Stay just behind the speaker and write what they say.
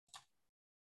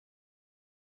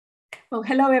Well,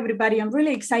 hello, everybody. I'm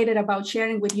really excited about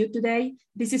sharing with you today.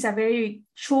 This is a very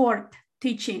short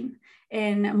teaching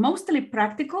and mostly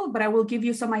practical, but I will give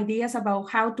you some ideas about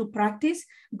how to practice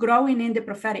growing in the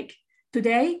prophetic.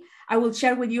 Today, I will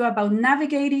share with you about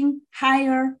navigating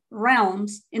higher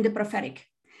realms in the prophetic.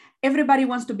 Everybody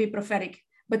wants to be prophetic,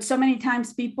 but so many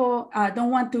times people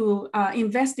don't want to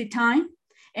invest the time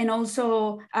and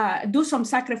also do some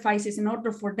sacrifices in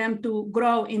order for them to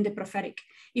grow in the prophetic.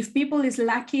 If people is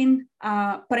lacking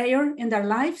prayer in their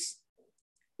lives,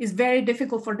 it's very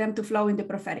difficult for them to flow in the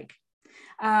prophetic.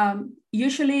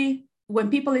 Usually when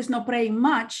people is not praying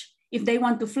much, if they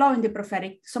want to flow in the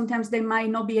prophetic, sometimes they might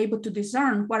not be able to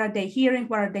discern what are they hearing,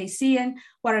 what are they seeing,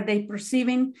 what are they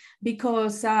perceiving,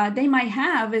 because they might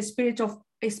have a spirit of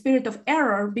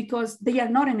error because they are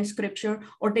not in the scripture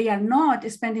or they are not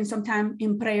spending some time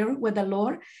in prayer with the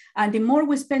Lord. The more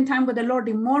we spend time with the Lord,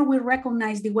 the more we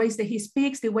recognize the ways that he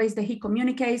speaks, the ways that he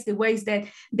communicates, the ways that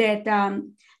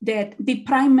the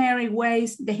primary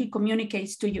ways that he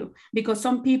communicates to you. Because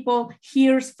some people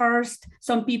hears first,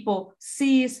 some people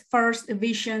sees first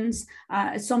visions,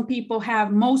 some people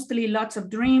have mostly lots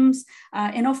of dreams.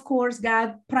 And of course,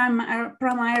 God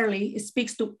primarily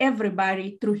speaks to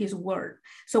everybody through his word.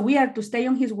 So we are to stay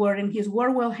on his word, and his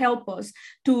word will help us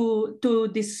to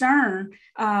discern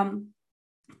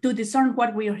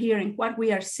what we are hearing, what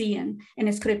we are seeing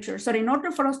in scripture. So in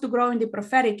order for us to grow in the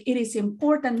prophetic, it is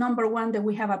important, number one, that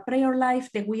we have a prayer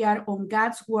life, that we are on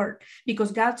God's word,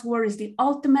 because God's word is the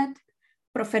ultimate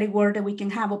prophetic word that we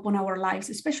can have upon our lives,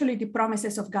 especially the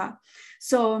promises of God.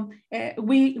 So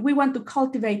we want to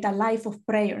cultivate a life of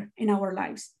prayer in our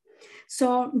lives.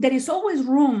 So there is always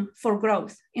room for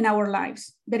growth in our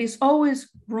lives. There is always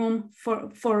room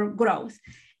for growth.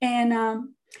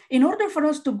 And in order for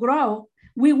us to grow,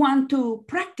 we want to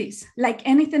practice like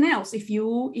anything else. If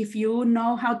you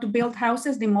know how to build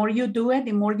houses, the more you do it,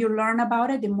 the more you learn about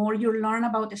it, the more you learn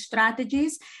about the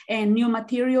strategies and new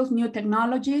materials, new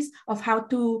technologies of how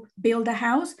to build a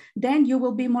house, then you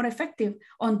will be more effective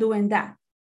on doing that.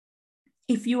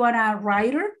 If you are a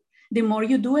writer, the more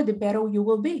you do it, the better you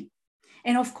will be.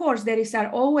 And of course, there is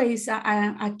always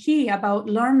a key about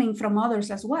learning from others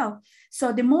as well.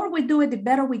 So the more we do it, the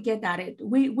better we get at it.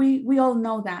 We all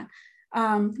know that.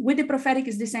 With the prophetic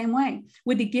is the same way.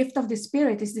 With the gift of the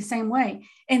Spirit is the same way.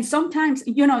 And sometimes,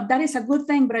 that is a good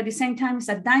thing, but at the same time, it's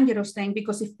a dangerous thing,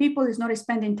 because if people is not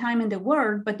spending time in the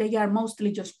word, but they are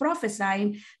mostly just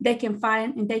prophesying, they can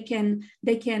find and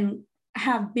they can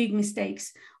have big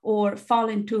mistakes or fall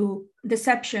into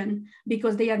deception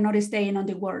because they are not staying on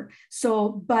the word.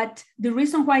 So, but the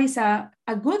reason why it's a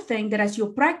good thing that as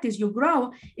you practice, you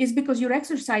grow, is because you're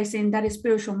exercising that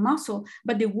spiritual muscle,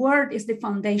 but the word is the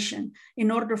foundation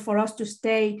in order for us to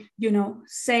stay,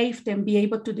 safe and be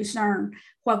able to discern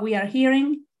what we are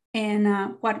hearing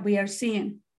and what we are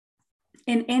seeing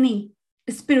in any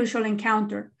spiritual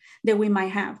encounter that we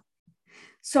might have.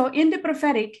 So in the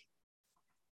prophetic,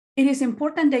 it is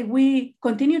important that we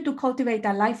continue to cultivate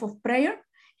a life of prayer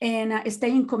and stay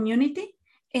in community,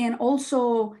 and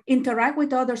also interact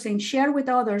with others and share with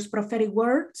others prophetic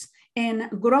words and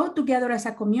grow together as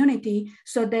a community,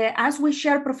 so that as we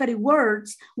share prophetic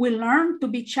words, we learn to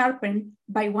be sharpened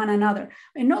by one another.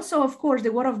 And also, of course,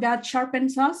 the word of God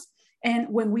sharpens us. And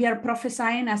when we are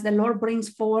prophesying, as the Lord brings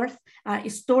forth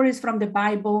stories from the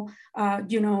Bible,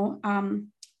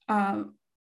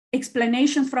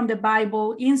 explanations from the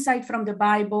Bible, insight from the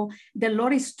Bible, the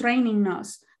Lord is training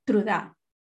us through that.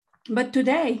 But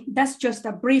today, that's just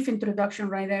a brief introduction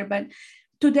right there. But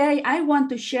today, I want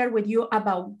to share with you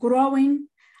about growing,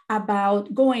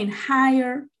 about going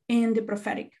higher in the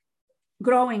prophetic,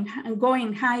 growing and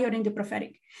going higher in the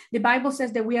prophetic. The Bible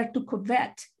says that we are to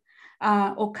covet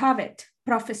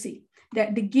prophecy,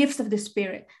 the gifts of the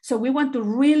Spirit. So we want to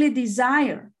really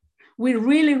desire. We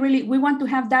want to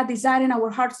have that desire in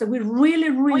our hearts that we really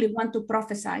want to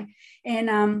prophesy.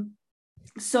 And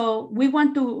so we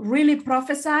want to really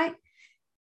prophesy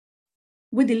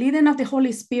with the leading of the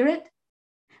Holy Spirit,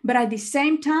 but at the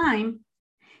same time,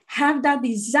 have that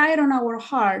desire on our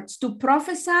hearts to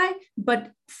prophesy,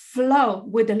 but flow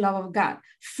with the love of God,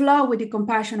 flow with the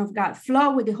compassion of God,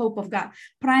 flow with the hope of God,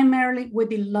 primarily with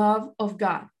the love of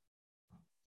God.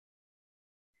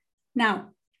 Now,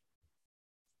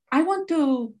 I want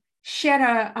to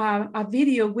share a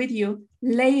video with you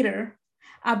later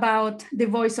about the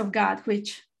voice of God,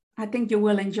 which I think you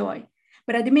will enjoy.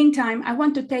 But at the meantime, I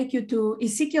want to take you to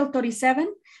Ezekiel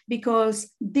 37,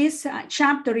 because this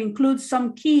chapter includes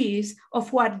some keys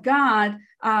of what God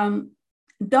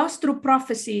does through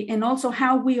prophecy, and also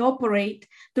how we operate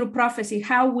through prophecy,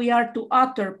 how we are to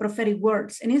utter prophetic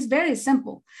words. And it's very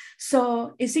simple.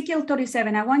 So Ezekiel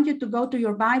 37, I want you to go to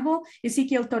your Bible,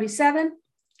 Ezekiel 37.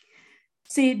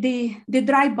 See the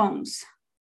dry bones.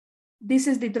 This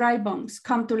is the dry bones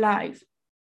come to life.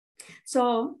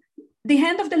 So the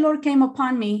hand of the Lord came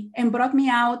upon me and brought me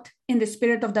out in the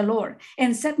spirit of the Lord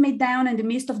and set me down in the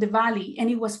midst of the valley, and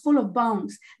it was full of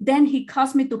bones. Then he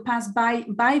caused me to pass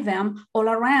by them all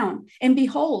around. And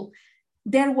behold,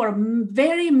 there were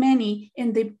very many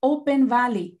in the open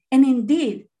valley, and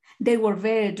indeed they were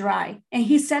very dry. And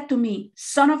he said to me,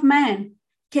 Son of man,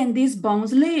 can these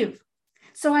bones live?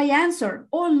 So I answered,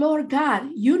 Oh Lord God,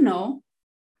 you know.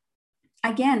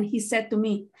 Again, he said to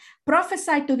me,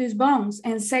 prophesy to these bones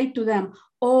and say to them,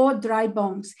 O dry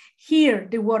bones, hear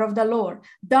the word of the Lord.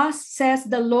 Thus says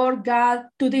the Lord God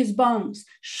to these bones,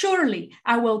 surely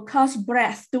I will cause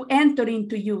breath to enter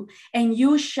into you, and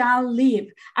you shall live.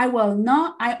 I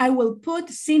will put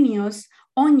sinews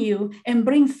on you and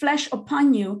bring flesh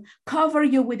upon you, cover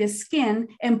you with a skin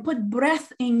and put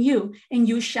breath in you, and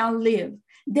you shall live.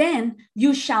 Then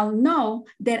you shall know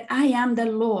that I am the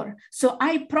Lord. So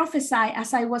I prophesied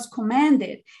as I was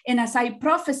commanded. And as I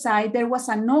prophesied, there was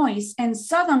a noise and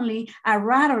suddenly a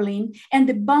rattling, and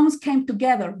the bones came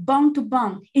together, bone to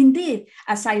bone. Indeed,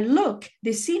 as I looked,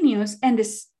 the sinews and the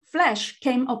flesh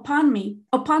came upon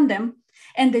them,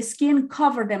 and the skin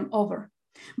covered them over.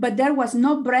 But there was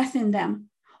no breath in them.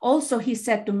 Also, he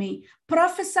said to me,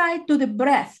 prophesy to the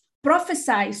breath.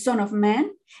 Prophesy, son of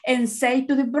man, and say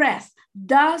to the breath,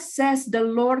 thus says the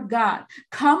Lord God,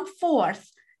 come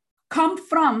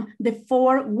from the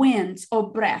four winds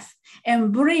of breath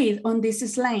and breathe on this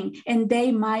slain, and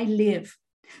they might live.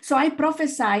 So I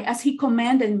prophesied as he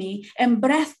commanded me, and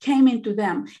breath came into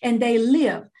them, and they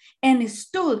lived and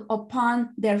stood upon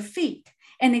their feet,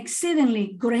 an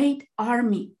exceedingly great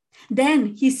army.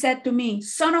 Then he said to me,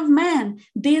 Son of man,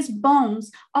 these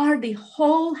bones are the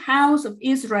whole house of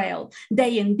Israel.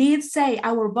 They indeed say,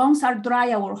 our bones are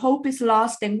dry, our hope is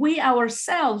lost, and we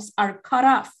ourselves are cut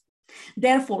off.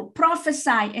 Therefore prophesy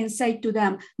and say to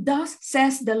them, thus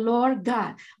says the Lord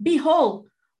God, behold,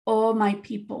 O my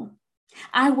people,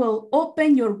 I will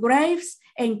open your graves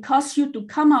and cause you to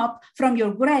come up from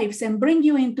your graves and bring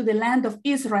you into the land of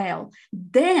Israel.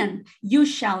 Then you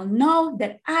shall know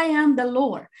that I am the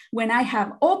Lord, when I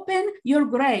have opened your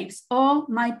graves, O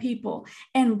my people,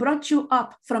 and brought you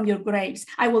up from your graves.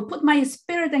 I will put my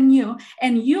spirit in you,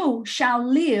 and you shall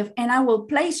live, and I will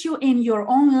place you in your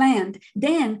own land.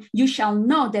 Then you shall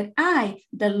know that I,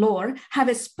 the Lord,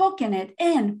 have spoken it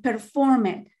and perform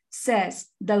it, says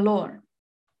the Lord.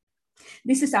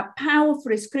 This is a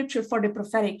powerful scripture for the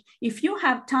prophetic. If you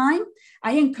have time,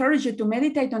 I encourage you to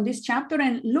meditate on this chapter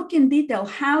and look in detail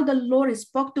how the Lord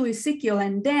spoke to Ezekiel,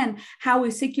 and then how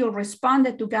Ezekiel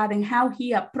responded to God and how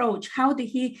he approached, how did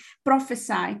he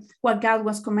prophesy what God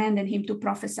was commanding him to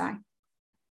prophesy.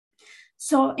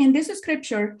 So in this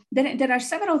scripture, there are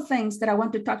several things that I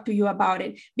want to talk to you about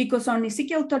it, because on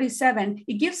Ezekiel 37,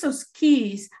 it gives us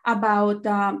keys about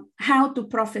how to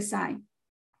prophesy.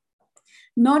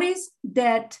 Notice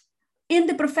that in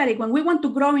the prophetic, when we want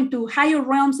to grow into higher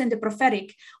realms in the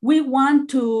prophetic, we want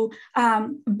to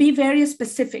be very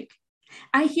specific.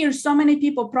 I hear so many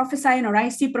people prophesying, or I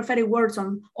see prophetic words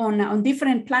on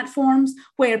different platforms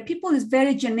where people is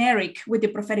very generic with the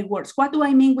prophetic words. What do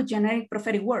I mean with generic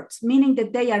prophetic words? Meaning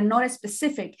that they are not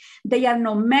specific. They are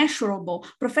not measurable.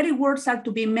 Prophetic words are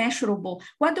to be measurable.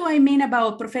 What do I mean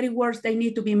about prophetic words? They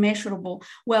need to be measurable.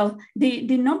 Well, the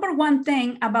number one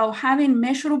thing about having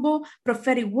measurable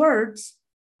prophetic words,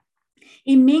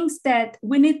 it means that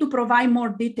we need to provide more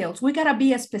details. We got to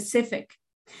be specific.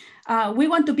 We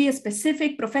want to be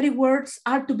specific. Prophetic words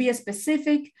are to be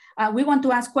specific. We want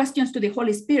to ask questions to the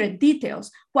Holy Spirit,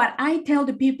 details. What I tell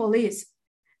the people is,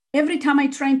 every time I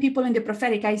train people in the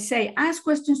prophetic, I say, ask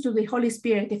questions to the Holy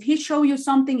Spirit. If he show you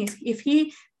something, if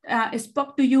he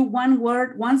spoke to you one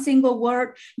word, one single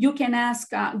word, you can ask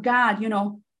God,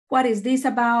 what is this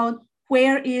about?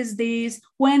 Where is this?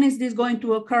 When is this going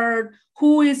to occur?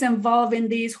 Who is involved in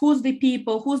this? Who's the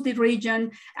people? Who's the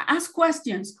region? Ask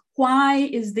questions. Why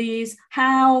is this?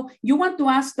 How? You want to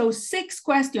ask those 6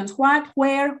 questions: what,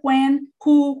 where, when,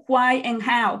 who, why, and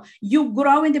how. You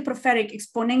grow in the prophetic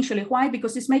exponentially. Why?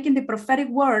 Because it's making the prophetic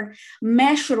word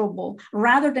measurable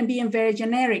rather than being very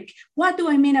generic. What do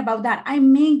I mean about that? I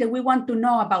mean that we want to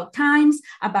know about times,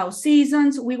 about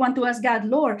seasons. We want to ask God,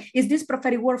 Lord, is this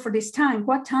prophetic word for this time?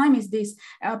 What time is this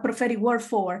prophetic word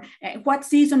for? What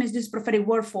season is this prophetic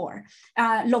word for?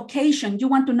 Location. You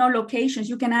want to know locations.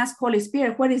 You can ask Holy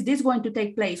Spirit, where is this this going to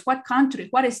take place? What country,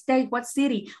 what state, what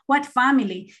city, what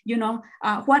family,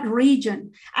 what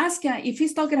region? Ask if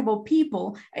he's talking about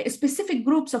people, specific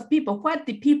groups of people, what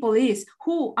the people is,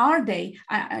 who are they,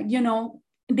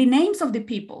 the names of the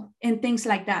people and things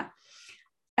like that.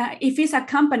 If it's a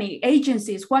company,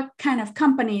 agencies, what kind of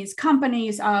companies,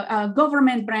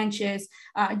 government branches,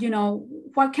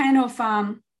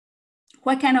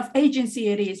 what kind of agency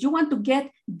it is. You want to get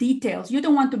details. You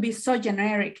don't want to be so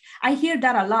generic. I hear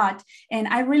that a lot. And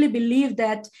I really believe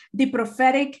that the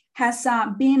prophetic has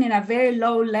been in a very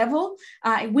low level.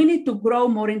 We need to grow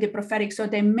more in the prophetic so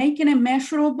they're making it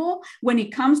measurable when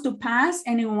it comes to pass,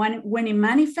 and when it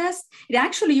manifests, it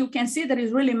actually, you can see that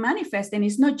it's really manifest, and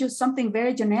it's not just something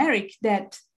very generic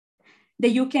that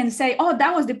you can say, oh,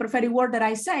 that was the prophetic word that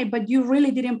I say, but you really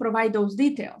didn't provide those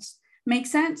details. Make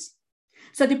sense?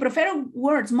 So the prophetic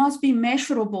words must be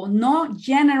measurable, not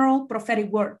general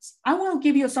prophetic words. I will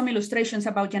give you some illustrations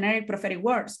about generic prophetic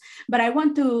words, but I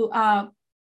want to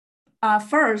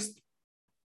first,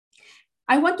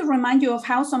 I want to remind you of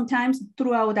how sometimes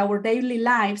throughout our daily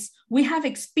lives, we have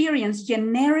experienced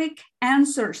generic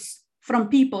answers from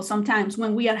people sometimes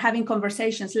when we are having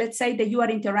conversations. Let's say that you are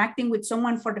interacting with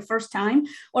someone for the first time,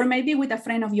 or maybe with a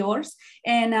friend of yours,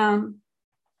 and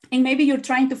maybe you're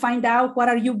trying to find out what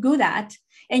are you good at,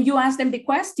 and you ask them the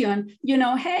question,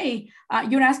 hey,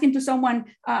 you're asking to someone,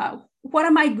 what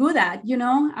am I good at?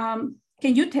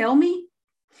 Can you tell me?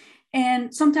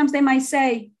 And sometimes they might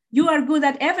say, you are good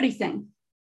at everything.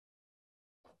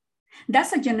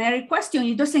 That's a generic question.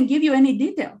 It doesn't give you any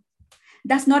detail.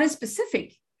 That's not as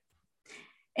specific.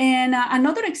 And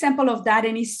another example of that,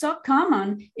 and it's so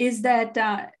common, is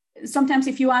that sometimes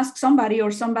if you ask somebody,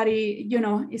 or somebody,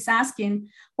 is asking,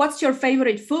 what's your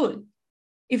favorite food?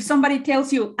 If somebody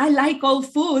tells you, I like all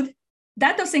food,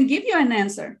 that doesn't give you an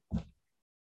answer.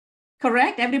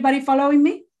 Correct? Everybody following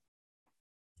me?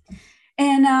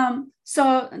 And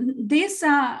so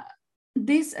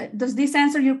does this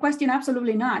answer your question?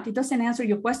 Absolutely not. It doesn't answer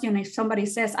your question if somebody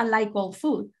says, I like all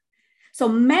food. So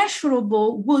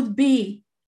measurable would be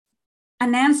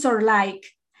an answer like,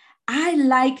 I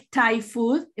like Thai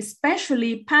food,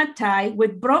 especially pad Thai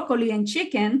with broccoli and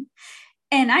chicken.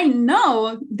 And I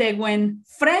know that when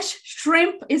fresh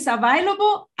shrimp is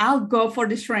available, I'll go for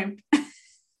the shrimp.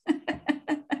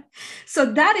 So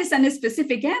that is a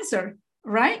specific answer,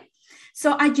 right?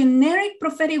 So a generic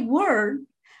prophetic word,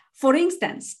 for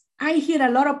instance, I hear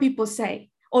a lot of people say,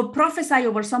 or prophesy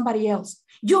over somebody else,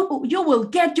 you will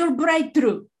get your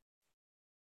breakthrough.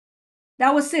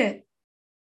 That was it.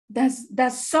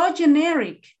 That's so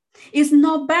generic. It's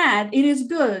not bad. It is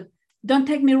good. Don't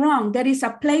take me wrong. That is a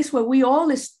place where we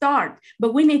all start,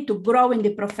 but we need to grow in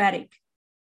the prophetic.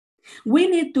 We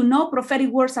need to know prophetic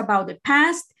words about the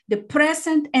past, the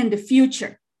present, and the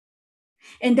future.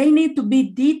 And they need to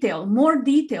be detailed, more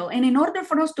detail. And in order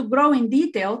for us to grow in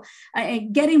detail,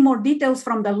 getting more details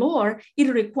from the Lord,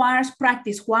 it requires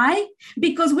practice. Why?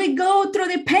 Because we go through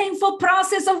the painful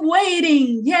process of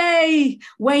waiting. Yay!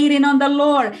 Waiting on the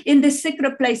Lord in the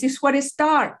secret place is where it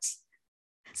starts.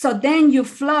 So then you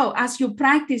flow. As you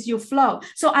practice, you flow.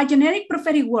 So a generic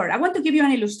prophetic word. I want to give you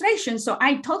an illustration. So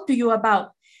I talked to you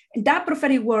about that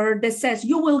prophetic word that says,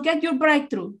 you will get your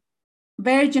breakthrough.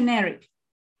 Very generic.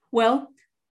 Well,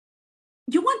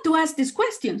 you want to ask these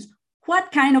questions.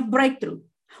 What kind of breakthrough?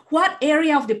 What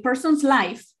area of the person's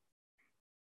life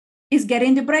is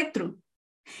getting the breakthrough?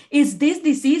 Is this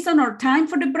the season or time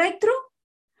for the breakthrough?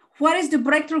 What is the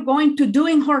breakthrough going to do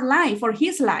in her life or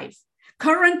his life,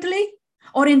 currently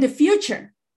or in the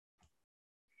future?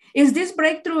 Is this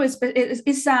breakthrough is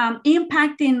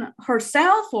impacting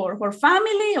herself or her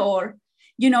family, or,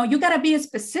 you got to be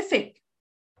specific.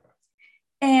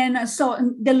 And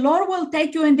so the Lord will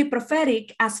take you in the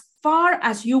prophetic as far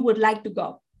as you would like to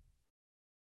go.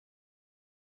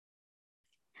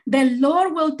 The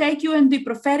Lord will take you in the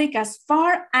prophetic as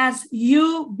far as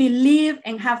you believe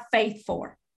and have faith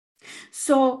for.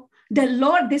 So the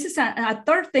Lord, this is a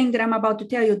third thing that I'm about to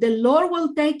tell you. The Lord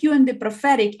will take you in the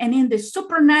prophetic and in the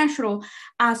supernatural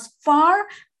as far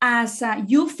as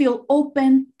you feel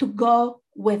open to go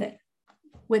with it,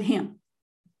 with Him.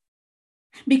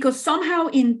 Because somehow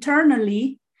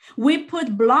internally, we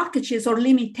put blockages or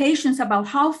limitations about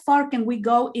how far can we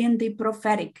go in the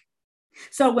prophetic.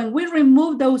 So when we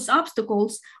remove those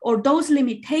obstacles or those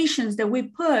limitations that we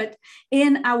put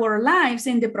in our lives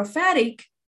in the prophetic,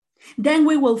 then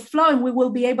we will flow and we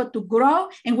will be able to grow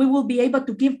and we will be able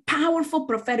to give powerful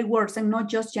prophetic words and not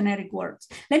just generic words.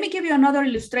 Let me give you another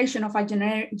illustration of a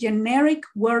generic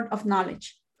word of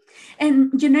knowledge.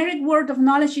 And generic word of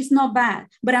knowledge is not bad,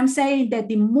 but I'm saying that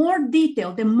the more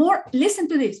detail, the more, listen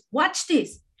to this, watch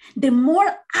this. the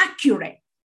more accurate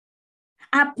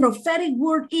a prophetic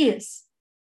word is,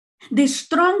 the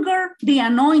stronger the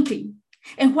anointing.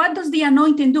 And what does the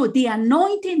anointing do? The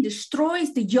anointing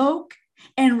destroys the yoke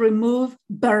and remove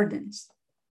burdens.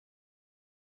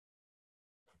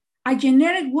 A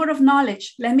generic word of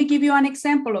knowledge. Let me give you an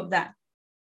example of that.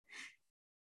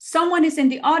 Someone is in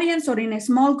the audience or in a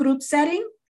small group setting,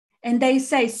 and they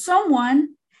say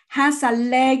someone has a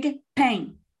leg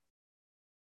pain.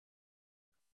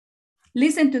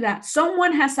 Listen to that.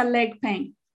 Someone has a leg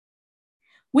pain.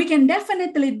 We can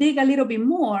definitely dig a little bit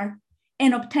more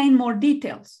and obtain more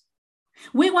details.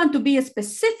 We want to be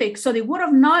specific. So the word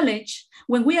of knowledge,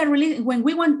 when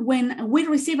we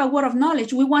receive a word of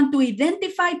knowledge, we want to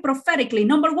identify prophetically.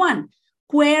 Number one,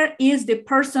 where is the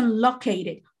person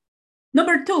located?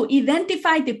 Number two,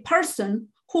 identify the person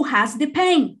who has the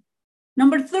pain.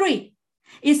 Number three,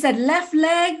 is it left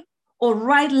leg or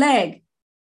right leg?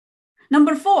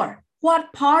 Number four,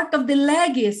 what part of the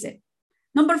leg is it?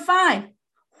 Number five,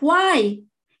 why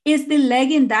is the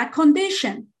leg in that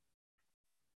condition?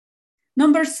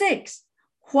 Number six,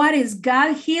 what is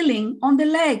God healing on the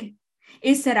leg?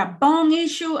 Is it a bone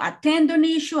issue, a tendon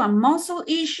issue, a muscle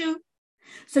issue?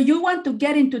 So you want to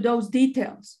get into those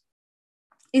details.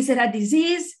 Is it a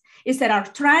disease? Is it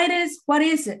arthritis? What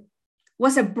is it?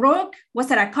 Was it broke?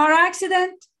 Was it a car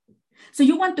accident? So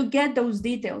you want to get those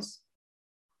details.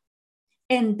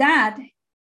 And that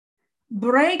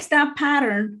breaks that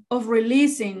pattern of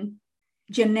releasing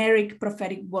generic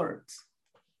prophetic words.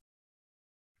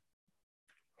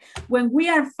 When we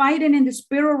are fighting in the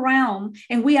spiritual realm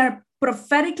and we are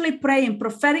prophetically praying,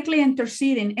 prophetically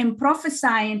interceding, and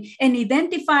prophesying and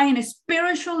identifying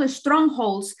spiritual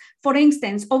strongholds, for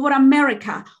instance, over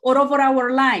America or over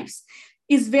our lives,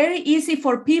 it's very easy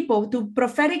for people to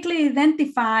prophetically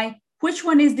identify which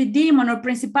one is the demon or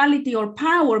principality or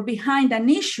power behind an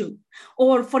issue.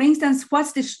 Or, for instance,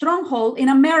 what's the stronghold in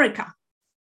America?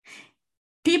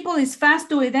 People is fast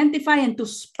to identify and to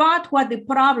spot what the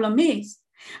problem is.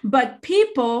 But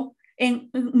people in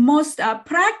most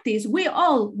practice, we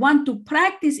all want to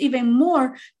practice even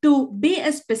more to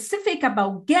be specific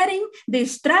about getting the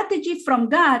strategy from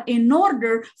God in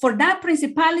order for that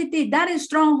principality, that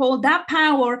stronghold, that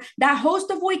power, that host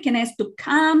of wickedness to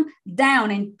calm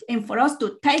down and for us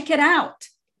to take it out.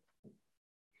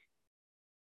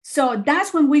 So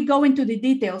that's when we go into the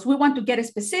details. We want to get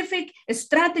specific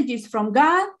strategies from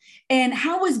God and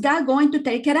how is God going to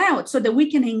take it out so that we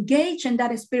can engage in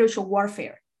that spiritual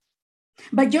warfare.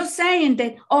 But just saying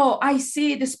that, oh, I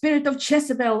see the spirit of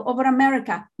Jezebel over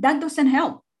America, that doesn't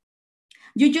help.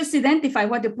 You just identify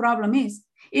what the problem is.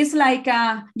 It's like,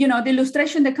 the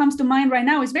illustration that comes to mind right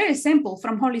now is very simple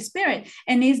from Holy Spirit.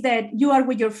 And is that you are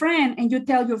with your friend and you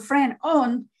tell your friend,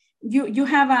 oh, you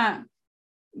have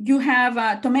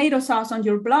tomato sauce on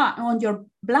your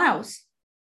blouse.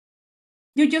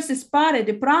 You just spotted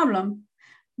the problem,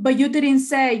 but you didn't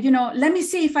say, let me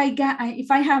see if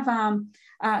I have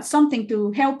something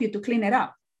to help you to clean it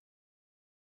up.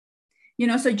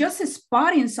 So just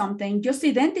spotting something, just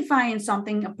identifying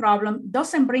something, a problem,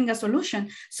 doesn't bring a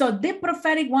solution. So the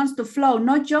prophetic wants to flow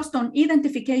not just on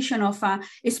identification of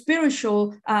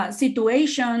spiritual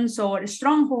situations or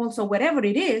strongholds or whatever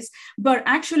it is, but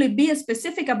actually be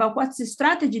specific about what's the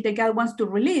strategy that God wants to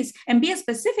release and be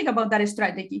specific about that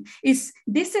strategy. This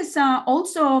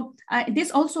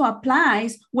also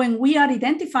applies when we are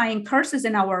identifying curses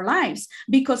in our lives,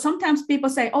 because sometimes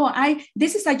people say, oh,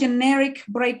 this is a generic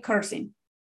break cursing.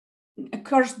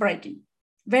 Curse breaking,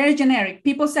 very generic.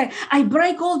 People say, I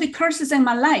break all the curses in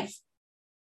my life.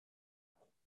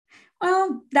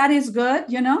 Well, that is good,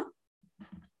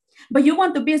 but you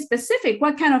want to be specific.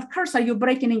 What kind of curse are you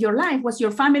breaking in your life? Was your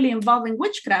family involved in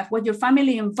witchcraft? Was your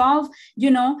family involved,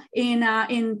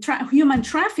 in human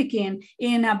trafficking,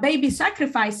 in baby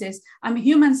sacrifices,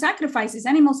 human sacrifices,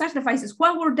 animal sacrifices?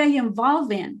 What were they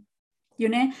involved in?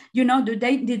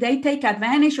 Did they take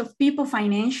advantage of people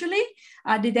financially?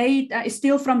 Did they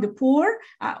steal from the poor?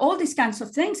 All these kinds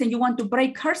of things. And you want to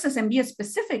break curses and be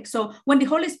specific. So when the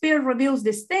Holy Spirit reveals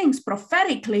these things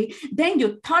prophetically, then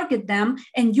you target them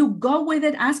and you go with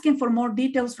it, asking for more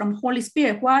details from Holy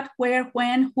Spirit. What, where,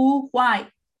 when, who, why.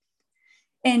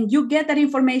 And you get that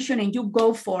information and you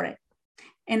go for it.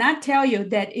 And I tell you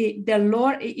that the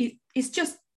Lord is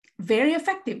just very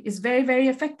effective. It's very, very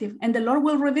effective. And the Lord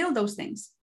will reveal those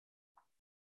things.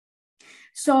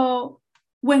 So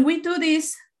when we do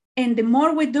this, and the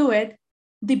more we do it,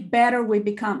 the better we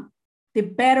become. The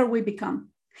better we become.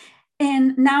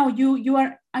 And now you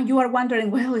are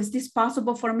wondering, well, is this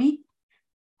possible for me?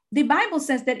 The Bible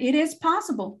says that it is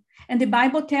possible. And the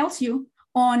Bible tells you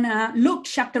on Luke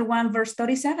chapter 1, verse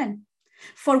 37.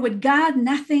 For with God,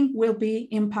 nothing will be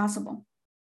impossible.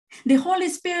 The Holy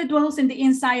Spirit dwells in the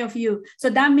inside of you. So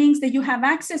that means that you have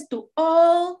access to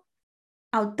all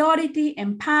authority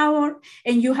and power,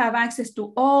 and you have access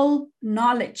to all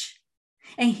knowledge.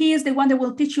 And he is the one that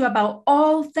will teach you about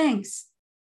all things.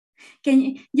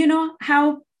 You know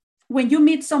how when you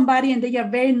meet somebody and they are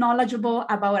very knowledgeable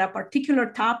about a particular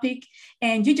topic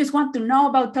and you just want to know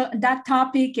about that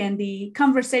topic, and the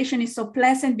conversation is so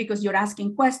pleasant because you're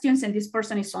asking questions and this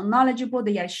person is so knowledgeable,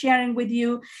 they are sharing with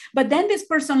you, but then this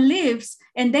person leaves,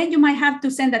 and then you might have to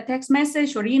send a text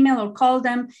message or email or call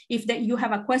them if you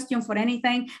have a question for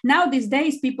anything. Now these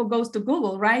days people goes to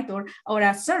Google, right, or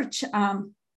a search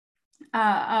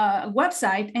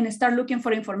website and start looking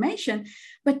for information.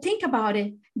 But think about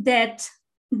it, that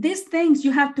these things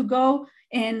you have to go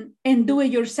and do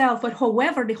it yourself. But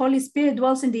however, the Holy Spirit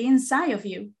dwells in the inside of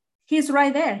you. He's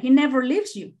right there. He never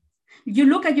leaves you. You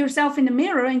look at yourself in the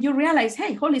mirror and you realize,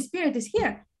 hey, Holy Spirit is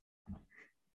here.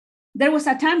 There was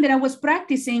a time that I was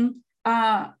practicing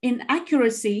in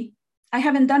accuracy. I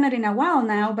haven't done it in a while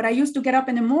now, but I used to get up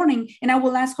in the morning and I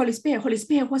will ask Holy Spirit,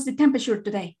 what's the temperature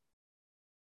today?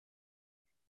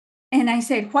 And I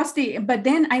said, but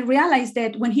then I realized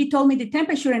that when he told me the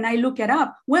temperature and I look it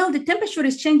up, well, the temperature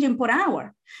is changing per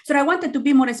hour. So I wanted to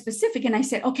be more specific. And I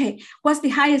said, okay, what's the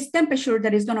highest temperature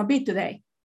that is going to be today?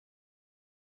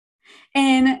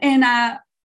 And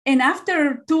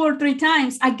after 2 or 3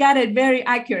 times, I got it very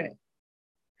accurate.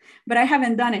 But I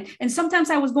haven't done it. And sometimes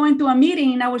I was going to a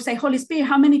meeting and I would say, Holy Spirit,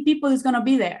 how many people is going to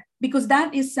be there? Because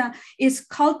that is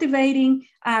cultivating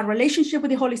a relationship with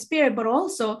the Holy Spirit, but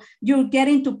also you're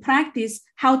getting to practice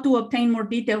how to obtain more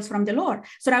details from the Lord.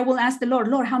 So I will ask the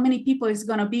Lord, how many people is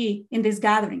going to be in this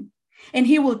gathering? And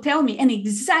he will tell me, and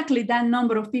exactly that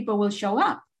number of people will show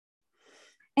up.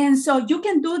 And so you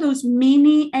can do those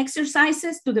mini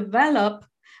exercises to develop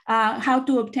how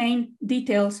to obtain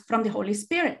details from the Holy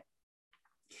Spirit.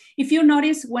 If you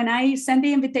notice, when I send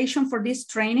the invitation for this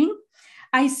training,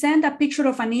 I sent a picture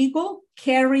of an eagle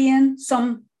carrying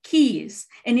some keys,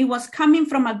 and it was coming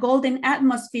from a golden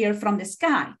atmosphere from the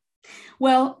sky.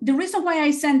 Well, the reason why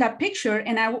I send that picture,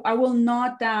 and I will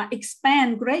not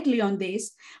expand greatly on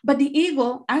this, but the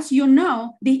eagle, as you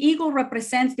know, the eagle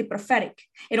represents the prophetic.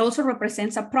 It also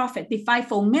represents a prophet, the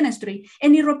fivefold ministry,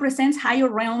 and it represents higher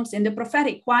realms in the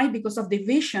prophetic. Why? Because of the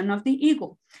vision of the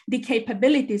eagle, the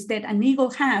capabilities that an eagle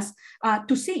has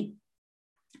to see.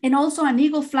 And also an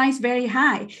eagle flies very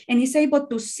high and is able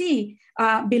to see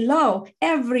below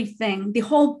everything, the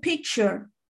whole picture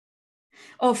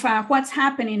of what's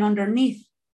happening underneath.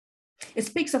 It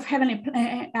speaks of heavenly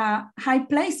high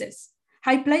places,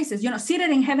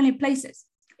 seated in heavenly places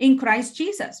in Christ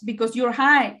Jesus, because you're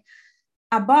high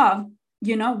above,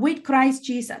 with Christ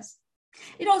Jesus.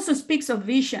 It also speaks of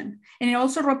vision, and it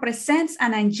also represents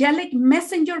an angelic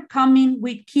messenger coming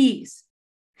with keys.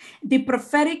 The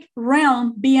prophetic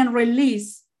realm being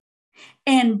released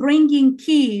and bringing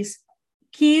keys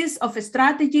of a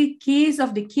strategy, keys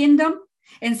of the kingdom,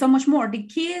 and so much more. The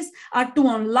keys are to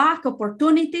unlock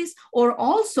opportunities, or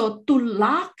also to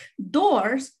lock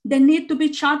doors that need to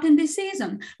be shut in this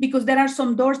season, because there are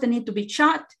some doors that need to be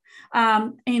shut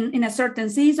in a certain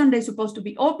season. They're supposed to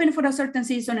be open for a certain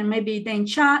season and maybe then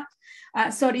shut.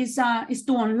 So it's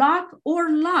to unlock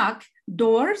or lock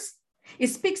doors. It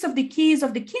speaks of the keys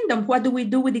of the kingdom. What do we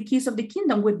do with the keys of the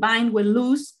kingdom? We bind, we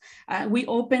loose, we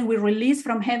open, we release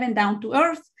from heaven down to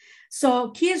earth.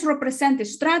 So keys represent the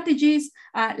strategies.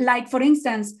 Like, for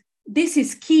instance, this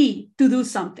is key to do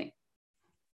something.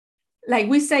 Like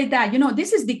we say that,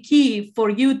 this is the key for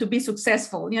you to be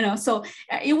successful, so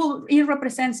it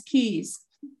represents keys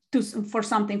for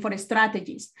something, for the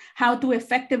strategies, how to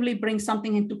effectively bring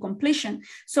something into completion.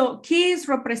 So keys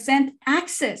represent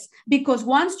access, because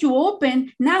once you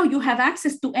open, now you have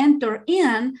access to enter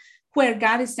in where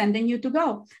God is sending you to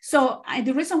go. So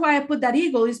the reason why I put that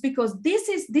eagle is because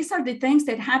these are the things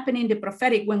that happen in the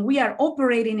prophetic when we are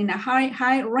operating in a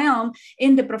high realm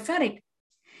in the prophetic.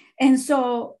 And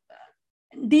so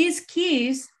these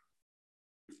keys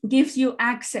gives you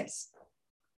access.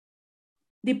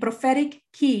 The prophetic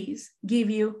keys give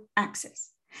you access.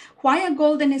 Why a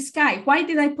golden sky? Why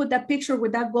did I put that picture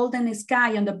with that golden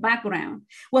sky on the background?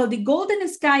 Well, the golden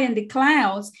sky and the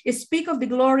clouds speak of the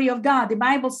glory of God. The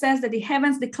Bible says that the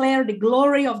heavens declare the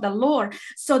glory of the Lord.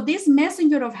 So this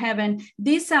messenger of heaven,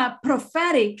 this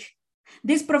prophetic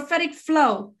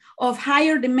flow of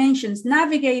higher dimensions,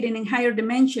 navigating in higher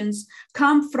dimensions,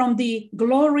 come from the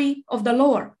glory of the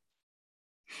Lord.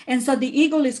 And so the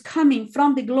eagle is coming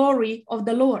from the glory of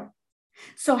the Lord.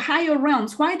 So higher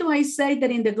realms, why do I say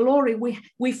that in the glory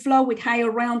we flow with higher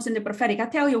realms in the prophetic? I'll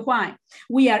tell you why.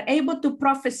 We are able to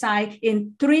prophesy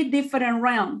in 3 different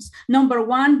realms. Number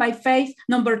 1, by faith.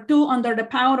 Number 2, under the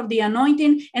power of the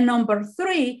anointing. And number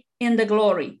 3, in the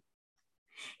glory.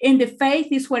 In the faith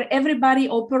is where everybody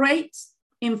operates.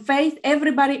 In faith,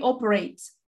 everybody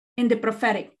operates in the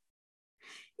prophetic.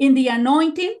 In the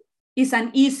anointing is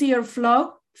an easier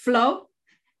flow,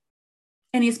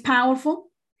 and it's powerful.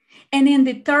 And in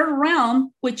the third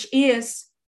realm, which is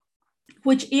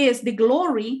the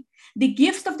glory, the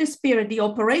gifts of the Spirit, the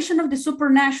operation of the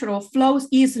supernatural flows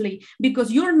easily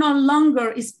because you're no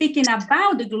longer speaking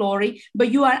about the glory,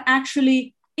 but you are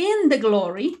actually in the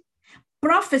glory,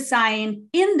 prophesying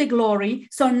in the glory.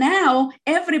 So now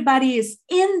everybody is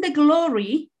in the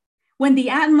glory. When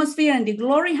the atmosphere and the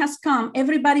glory has come,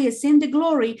 everybody is in the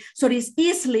glory. So it is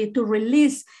easily to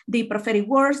release the prophetic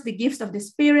words, the gifts of the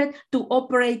Spirit, to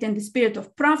operate in the spirit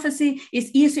of prophecy.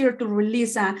 It's easier to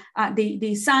release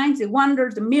the signs, the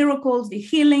wonders, the miracles, the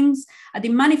healings, the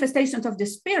manifestations of the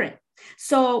Spirit.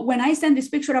 So when I send this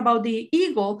picture about the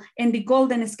eagle and the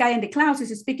golden sky and the clouds,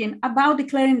 is speaking about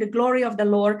declaring the glory of the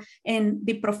Lord and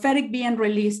the prophetic being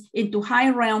released into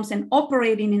higher realms and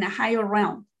operating in a higher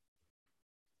realm.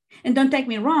 And don't take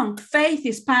me wrong, faith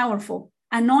is powerful.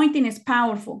 Anointing is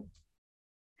powerful.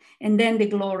 And then the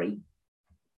glory.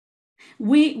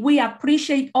 We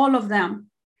appreciate all of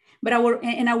them, but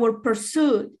our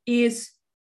pursuit is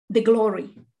the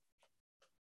glory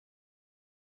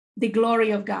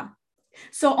of God.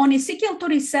 So on Ezekiel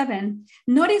 37,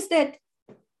 notice that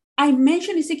I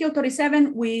mentioned Ezekiel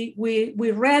 37, we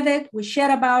read it, we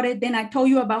shared about it. Then I told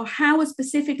you about how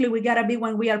specifically we got to be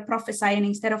when we are prophesying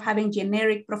instead of having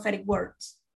generic prophetic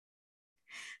words.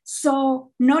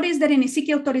 So notice that in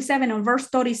Ezekiel 37 and verse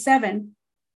 37,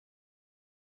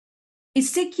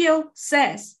 Ezekiel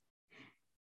says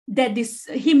that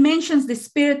he mentions the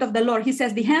Spirit of the Lord. He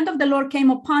says, the hand of the Lord came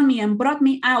upon me and brought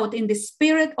me out in the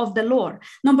Spirit of the Lord.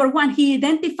 Number 1, he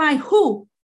identified who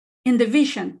in the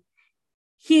vision.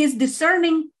 He is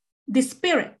discerning the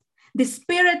Spirit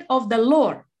of the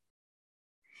Lord.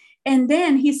 And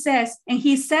then he says, and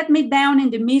he set me down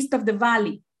in the midst of the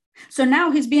valley. So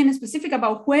now he's being specific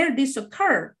about where this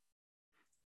occurred.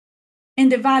 In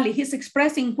the valley, he's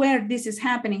expressing where this is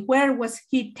happening. Where was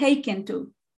he taken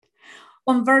to?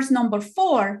 On verse number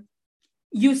 4,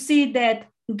 you see that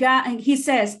God, he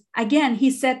says, again,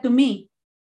 he said to me,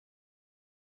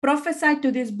 prophesy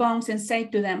to these bones and say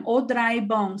to them, O dry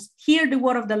bones, hear the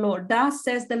word of the Lord. Thus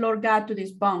says the Lord God to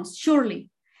these bones, surely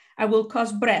I will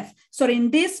cause breath. So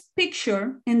in this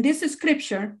picture, in this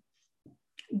scripture,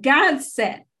 God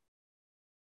said.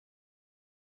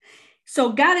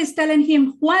 So God is telling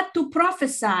him what to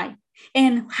prophesy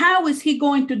and how is he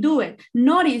going to do it.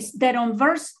 Notice that on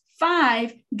verse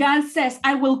 5, God says,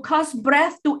 I will cause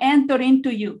breath to enter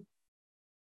into you.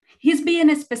 He's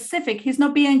being specific. He's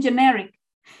not being generic.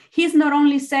 He's not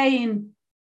only saying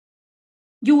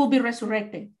you will be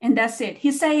resurrected and that's it.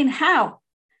 He's saying how.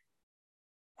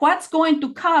 What's going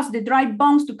to cause the dry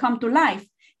bones to come to life?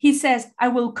 He says, I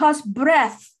will cause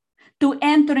breath to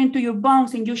enter into your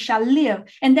bones and you shall live.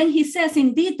 And then he says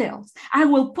in details, I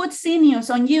will put sinews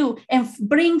on you and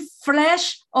bring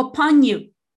flesh upon you.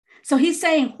 So he's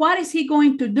saying, what is he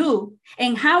going to do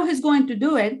and how he's going to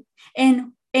do it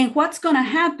and what's going to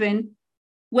happen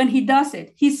when he does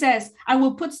it. He says, I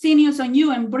will put sinews on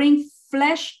you and bring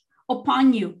flesh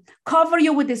upon you, cover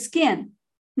you with the skin.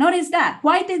 Notice that.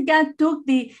 Why did God took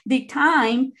the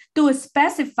time to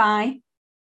specify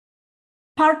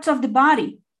parts of the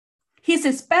body? He's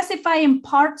specifying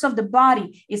parts of the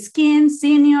body, skin,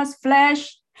 sinews,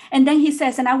 flesh. And then he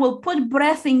says, and I will put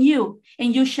breath in you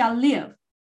and you shall live.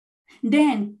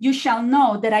 Then you shall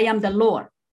know that I am the Lord.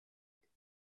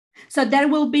 So there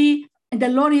will be, the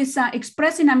Lord is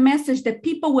expressing a message that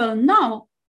people will know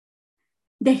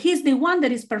that he's the one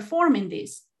that is performing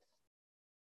this.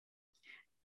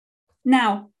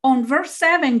 Now, on verse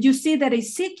 7, you see that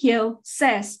Ezekiel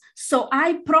says, so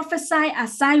I prophesy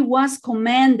as I was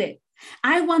commanded.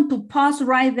 I want to pause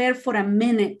right there for a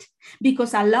minute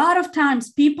because a lot of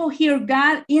times people hear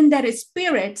God in their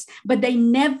spirits, but they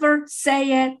never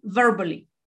say it verbally.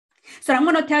 So I'm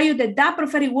going to tell you that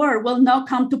prophetic word will not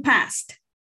come to pass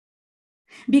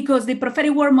because the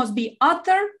prophetic word must be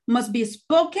uttered, must be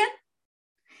spoken,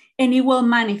 and it will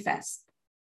manifest.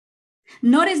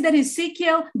 Notice that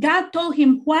Ezekiel, God told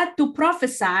him what to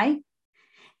prophesy.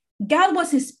 God was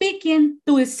speaking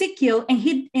to Ezekiel,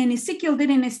 and Ezekiel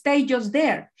didn't stay just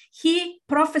there. He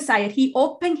prophesied, he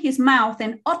opened his mouth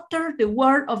and uttered the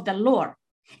word of the Lord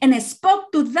and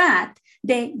spoke to that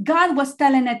God was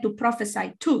telling it to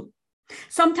prophesy to.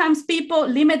 Sometimes people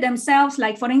limit themselves.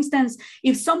 Like, for instance,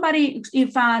 if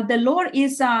the Lord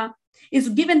is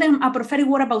giving them a prophetic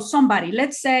word about somebody,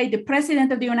 let's say the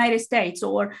president of the United States,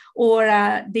 or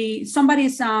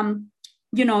somebody's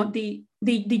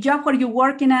the job where you're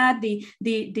working at, the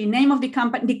name of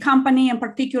the company in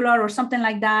particular, or something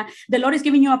like that. The Lord is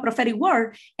giving you a prophetic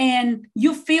word, and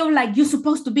you feel like you're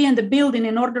supposed to be in the building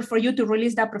in order for you to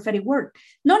release that prophetic word.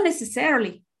 Not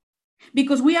necessarily.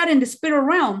 Because we are in the spirit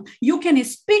realm, you can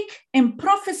speak and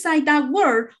prophesy that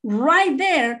word right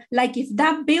there, like if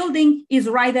that building is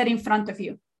right there in front of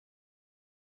you.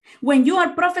 When you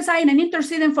are prophesying and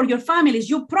interceding for your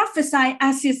families, you prophesy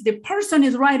as if the person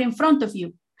is right in front of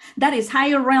you. That is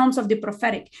higher realms of the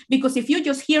prophetic. Because if you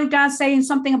just hear God saying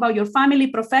something about your family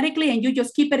prophetically and you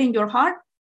just keep it in your heart,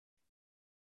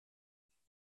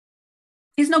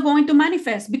 it's not going to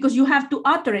manifest, because you have to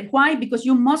utter it. Why? Because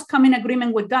you must come in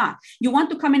agreement with God. You want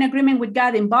to come in agreement with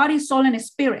God in body, soul, and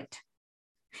spirit.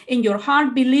 In your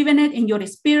heart, believing it, in your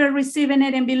spirit, receiving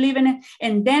it and believing it,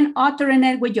 and then uttering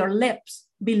it with your lips,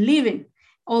 believing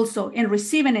also and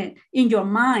receiving it in your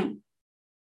mind.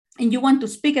 And you want to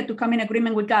speak it to come in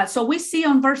agreement with God. So we see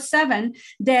on verse 7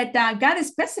 that God is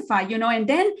specified,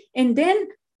 and then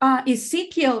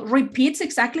Ezekiel repeats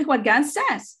exactly what God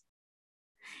says.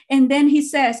 And then he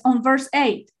says on verse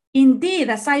 8, indeed,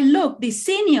 as I looked, the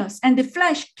sinews and the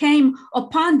flesh came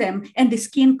upon them, and the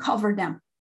skin covered them.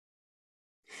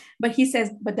 But he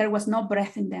says, but there was no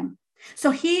breath in them.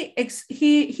 So he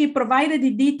provided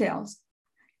the details,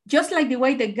 just like the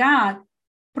way that God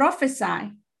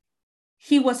prophesied.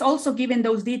 He was also given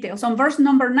those details. On verse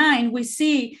number 9, we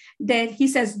see that he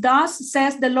says, thus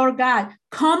says the Lord God,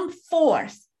 come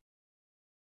from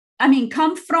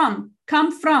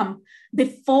the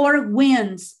four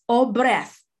winds, O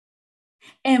breath,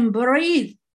 and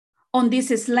breathe on this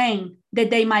slain that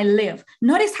they might live.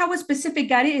 Notice how specific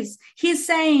God is. He's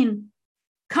saying,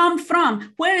 come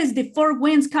from. Where is the four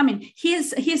winds coming?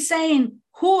 He's saying,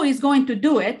 who is going to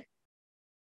do it?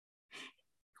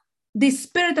 The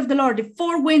Spirit of the Lord, the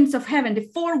four winds of heaven, the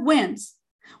four winds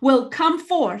will come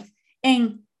forth,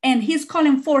 and he's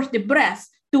calling forth the breath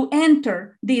to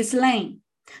enter the slain.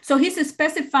 So he's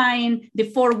specifying the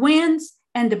four winds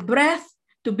and the breath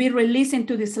to be released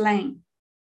into the slain.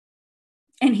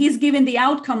 And he's giving the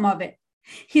outcome of it.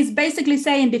 He's basically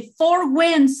saying the four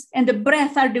winds and the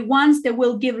breath are the ones that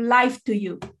will give life to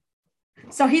you.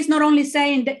 So he's not only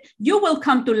saying that you will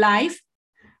come to life,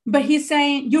 but he's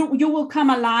saying you will come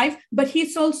alive, but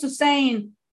he's also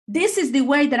saying, this is the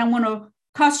way that I'm going to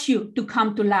cause you to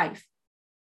come to life.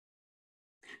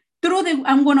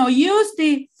 I'm going to use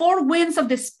the four winds of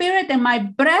the Spirit and my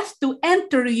breath to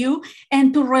enter you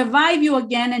and to revive you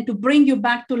again and to bring you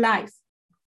back to life.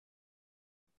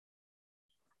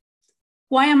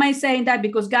 Why am I saying that?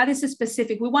 Because God is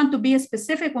specific. We want to be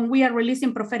specific when we are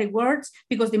releasing prophetic words,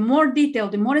 because the more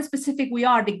detailed, the more specific we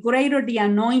are, the greater the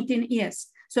anointing is.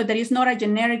 So there is not a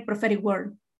generic prophetic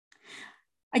word.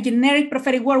 A generic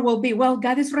prophetic word will be, well,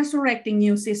 God is resurrecting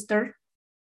you, sister.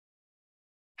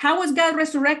 How is God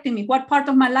resurrecting me? What part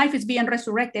of my life is being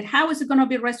resurrected? How is it going to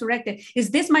be resurrected?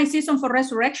 Is this my season for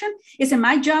resurrection? Is it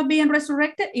my job being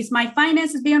resurrected? Is my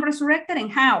finances being resurrected?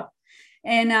 And how?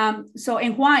 And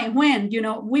and why and when?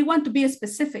 We want to be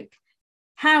specific.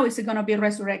 How is it going to be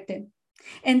resurrected?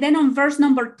 And then on verse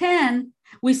number 10,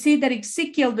 we see that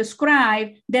Ezekiel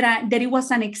described that it was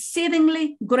an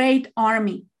exceedingly great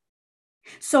army.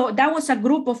 So that was a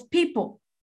group of people.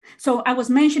 So I was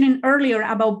mentioning earlier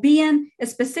about being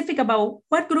specific about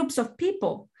what groups of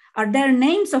people. Are there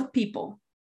names of people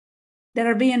that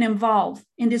are being involved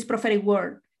in this prophetic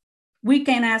word? We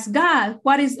can ask God,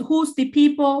 who's the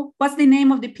people? What's the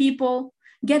name of the people?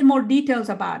 Get more details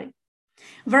about it.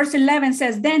 Verse 11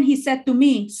 says, then he said to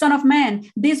me, son of man,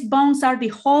 these bones are the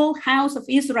whole house of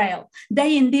Israel.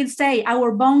 They indeed say,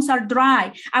 our bones are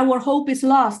dry, our hope is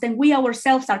lost, and we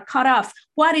ourselves are cut off.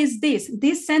 What is this?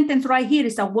 This sentence right here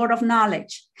is a word of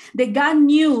knowledge. That God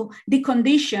knew the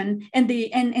condition and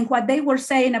what they were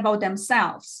saying about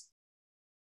themselves.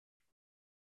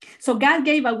 So God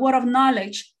gave a word of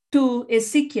knowledge to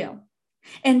Ezekiel.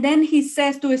 And then he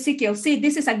says to Ezekiel, see,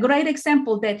 this is a great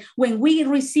example that when we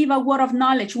receive a word of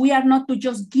knowledge, we are not to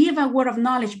just give a word of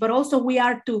knowledge, but also we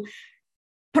are to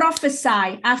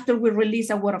prophesy after we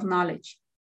release a word of knowledge.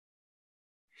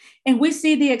 And we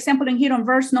see the example in here on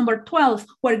verse number 12,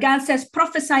 where God says,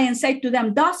 prophesy and say to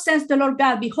them, thus says the Lord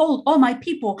God, behold, all my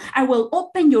people, I will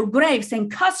open your graves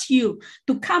and cause you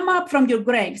to come up from your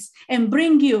graves and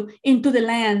bring you into the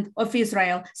land of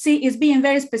Israel. See, it's being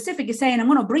very specific. It's saying, I'm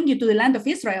going to bring you to the land of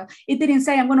Israel. It didn't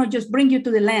say, I'm going to just bring you to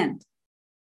the land.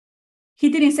 He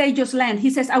didn't say just land.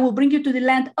 He says, I will bring you to the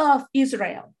land of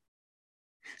Israel.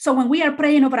 So when we are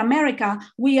praying over America,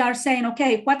 we are saying,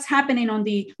 okay, what's happening on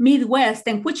the Midwest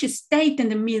and which state in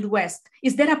the Midwest?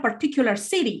 Is there a particular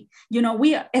city? You know,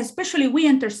 especially we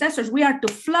intercessors, we are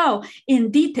to flow in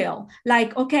detail.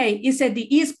 Like, okay, is it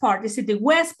the east part? Is it the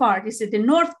west part? Is it the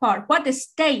north part? What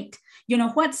state? You know,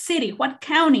 what city, what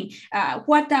county,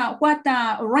 what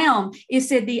realm?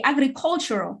 Is it the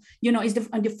agricultural? You know, is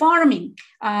the farming?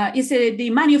 Is it the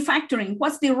manufacturing?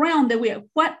 What's the realm that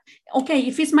okay,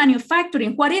 if it's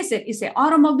manufacturing, what is it? Is it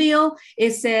automobile?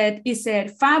 Is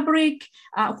it fabric?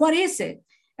 What is it?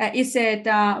 Is it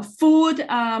food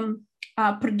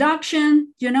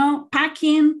production, you know,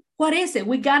 packing? What is it?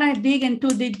 We gotta dig into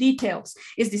the details.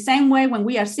 It's the same way when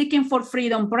we are seeking for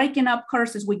freedom, breaking up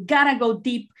curses, we gotta go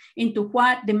deep into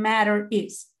what the matter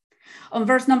is. On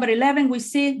verse number 11, we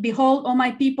see, behold, O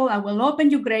my people, I will open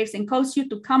your graves and cause you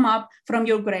to come up from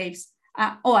your graves.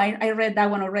 I read that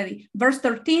one already. Verse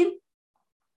 13,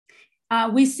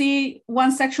 we see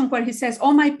one section where he says,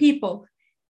 O my people,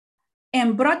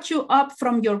 and brought you up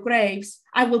from your graves,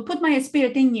 I will put my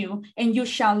spirit in you and you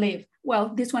shall live.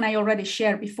 Well, this one I already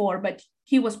shared before, but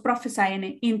he was prophesying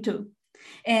it into.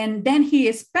 And then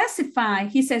he specified,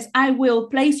 he says, I will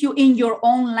place you in your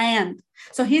own land.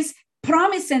 So he's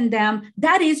promising them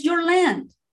that is your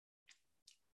land.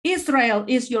 Israel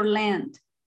is your land.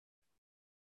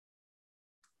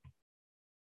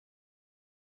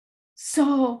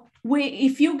 So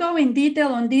if you go in detail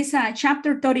on this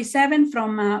chapter 37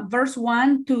 from verse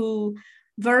 1 to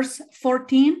verse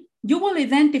 14, you will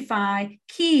identify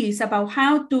keys about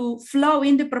how to flow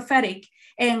in the prophetic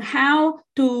and how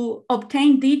to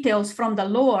obtain details from the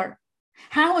Lord.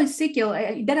 How Ezekiel,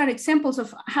 there are examples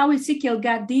of how Ezekiel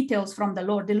got details from the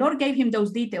Lord. The Lord gave him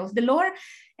those details. The Lord,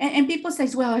 and people say,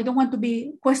 well, I don't want to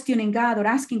be questioning God or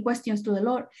asking questions to the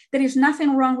Lord. There is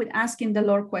nothing wrong with asking the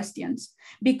Lord questions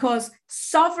because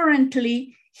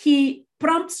sovereignly he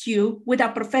prompts you with a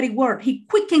prophetic word. He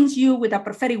quickens you with a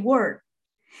prophetic word.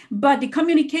 But the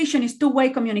communication is two-way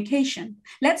communication.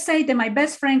 Let's say that my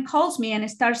best friend calls me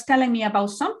and starts telling me about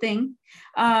something,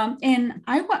 and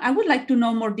I would like to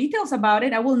know more details about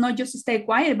it. I will not just stay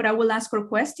quiet, but I will ask her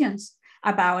questions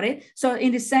about it. So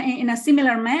in a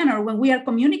similar manner, when we are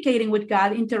communicating with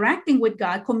God, interacting with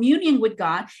God, communing with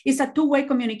God, it's a two-way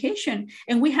communication,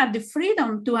 and we have the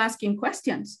freedom to ask him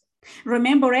questions.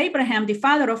 Remember Abraham, the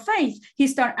father of faith, he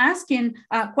started asking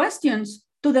questions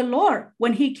to the Lord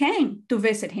when he came to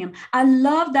visit him. I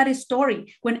love that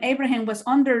story when Abraham was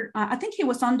under, I think he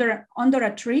was under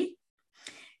a tree,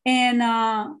 and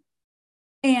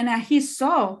he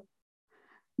saw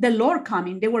the Lord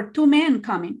coming. There were two men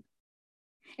coming,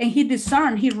 and he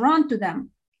discerned, he ran to them.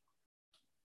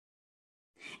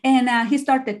 And he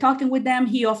started talking with them.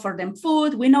 He offered them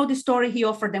food. We know the story. He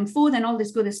offered them food and all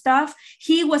this good stuff.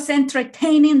 He was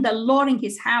entertaining the Lord in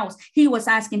his house. He was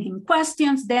asking him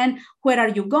questions. Then, where are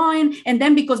you going? And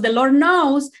then because the Lord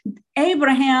knows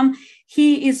Abraham,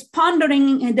 he is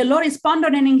pondering, and the Lord is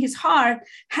pondering in his heart,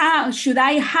 how should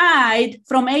I hide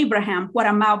from Abraham? What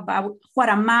am I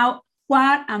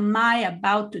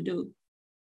about to do?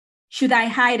 Should I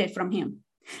hide it from him?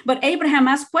 But Abraham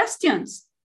asked questions.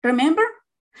 Remember?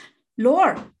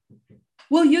 Lord,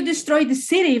 will you destroy the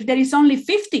city if there is only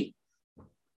 50?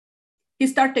 He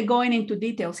started going into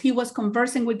details. He was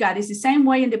conversing with God. It's the same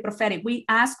way in the prophetic. We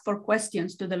ask for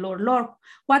questions to the Lord. Lord,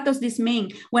 what does this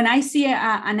mean? When I see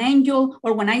an angel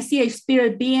or when I see a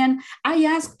spirit being, I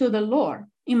ask to the Lord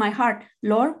in my heart,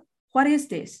 Lord, what is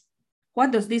this?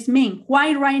 What does this mean?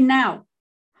 Why right now?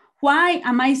 Why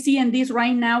am I seeing this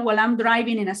right now while I'm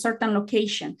driving in a certain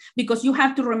location? Because you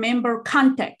have to remember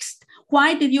context.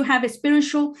 Why did you have a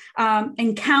spiritual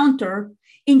encounter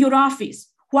in your office?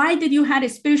 Why did you have a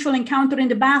spiritual encounter in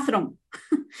the bathroom?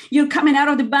 You're coming out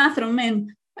of the bathroom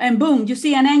and boom, you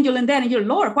see an angel in there and you're,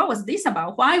 Lord, what was this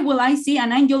about? Why will I see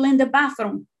an angel in the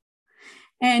bathroom?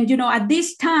 And, you know, at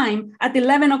this time, at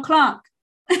 11 o'clock,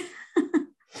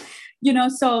 you know,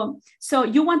 so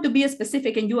you want to be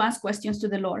specific and you ask questions to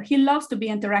the Lord. He loves to be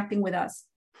interacting with us.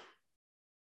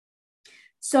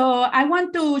 So I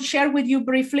want to share with you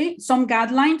briefly some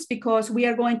guidelines because we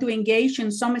are going to engage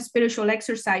in some spiritual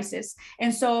exercises.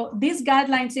 And so these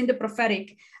guidelines in the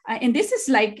prophetic, and this is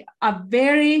like a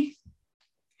very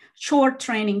short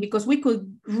training because we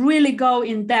could really go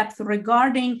in depth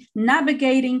regarding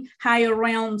navigating higher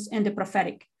realms in the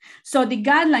prophetic. So the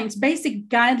guidelines, basic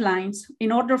guidelines,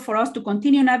 in order for us to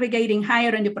continue navigating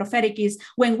higher in the prophetic is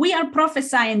when we are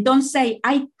prophesying, don't say,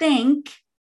 I think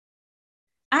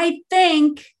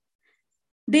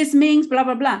this means blah,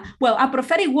 blah, blah. Well, a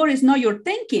prophetic word is not your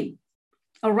thinking.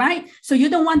 All right. So you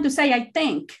don't want to say, I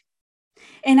think.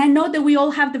 And I know that we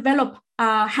all have developed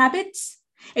habits,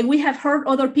 and we have heard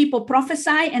other people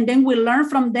prophesy, and then we learn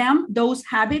from them those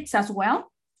habits as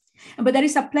well. But there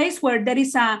is a place where there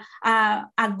is a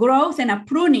growth and a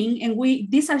pruning, and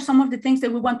these are some of the things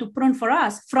that we want to prune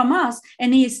from us,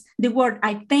 and is the word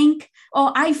I think,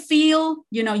 or I feel.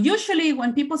 Usually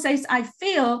when people say I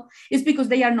feel, it's because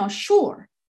they are not sure,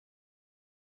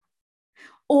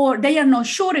 or they are not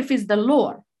sure if it's the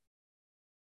Lord.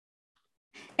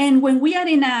 And when we are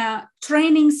in a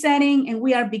training setting and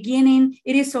we are beginning,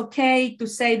 it is okay to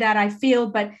say that I feel,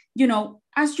 but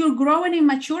as you're growing in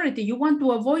maturity, you want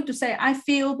to avoid to say, I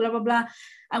feel, blah, blah, blah.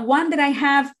 And one that I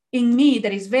have in me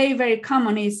that is very, very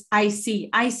common is I see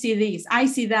this, I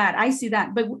see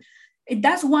that. But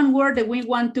that's one word that we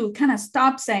want to kind of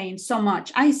stop saying so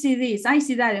much. I see this, I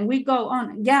see that. And we go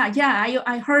on. Yeah,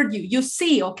 I heard you. You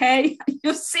see, okay?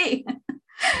 You see.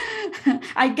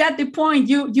 I get the point.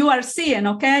 You are seeing,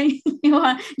 okay?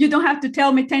 You don't have to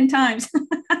tell me 10 times.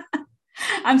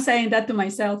 I'm saying that to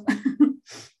myself.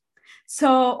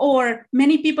 So, or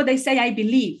many people, they say, I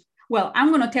believe. Well, I'm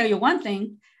going to tell you one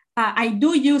thing. I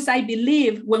do use I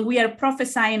believe when we are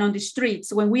prophesying on the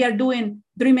streets, when we are doing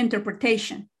dream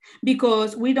interpretation,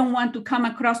 because we don't want to come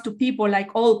across to people like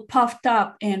all puffed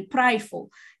up and prideful,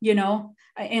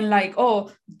 and like,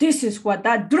 oh, this is what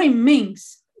that dream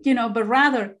means, but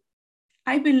rather,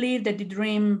 I believe that the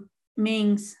dream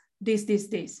means this,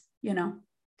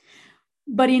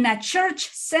 But in a church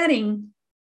setting,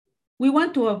 we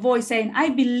want to avoid saying, I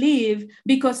believe,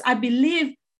 because I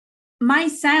believe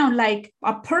might sound like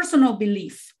a personal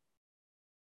belief.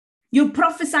 You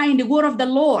prophesy in the word of the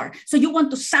Lord. So you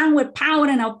want to sound with power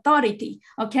and authority,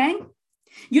 okay?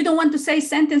 You don't want to say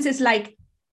sentences like,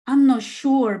 I'm not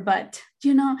sure, but,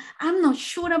 I'm not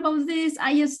sure about this.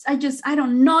 I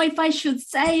don't know if I should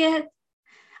say it.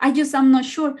 I'm not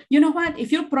sure. You know what?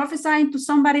 If you're prophesying to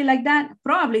somebody like that,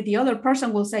 probably the other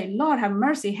person will say, Lord, have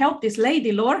mercy. Help this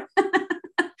lady, Lord.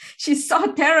 She's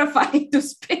so terrified to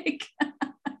speak.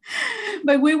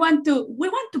 But we want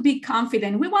to be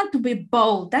confident. We want to be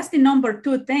bold. That's the number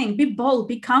 2 thing. Be bold,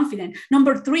 be confident.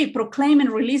 Number 3, proclaim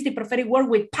and release the prophetic word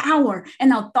with power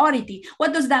and authority.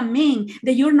 What does that mean?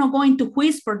 That you're not going to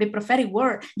whisper the prophetic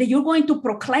word, that you're going to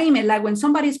proclaim it like when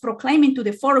somebody is proclaiming to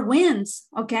the 4 winds,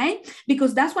 okay?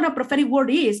 Because that's what a prophetic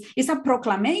word is. It's a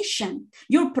proclamation.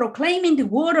 You're proclaiming the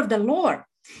word of the Lord.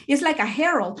 It's like a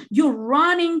herald. You're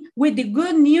running with the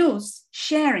good news,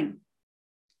 sharing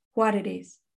what it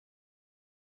is.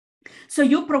 So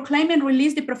you proclaim and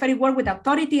release the prophetic word with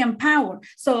authority and power.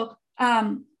 So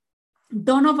don't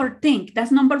overthink.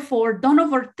 That's number 4. Don't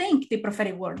overthink the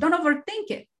prophetic word. Don't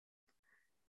overthink it.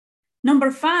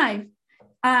 Number 5,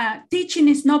 teaching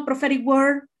is not prophetic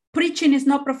word. Preaching is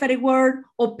not prophetic word.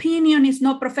 Opinion is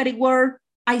not prophetic word.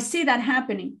 I see that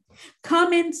happening.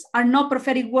 Comments are not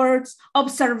prophetic words.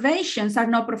 Observations are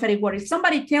not prophetic words. If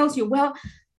somebody tells you, well,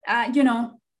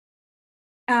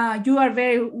 you are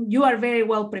very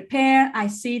well prepared. I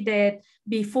see that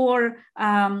before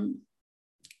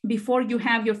you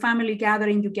have your family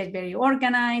gathering, you get very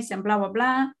organized and blah, blah,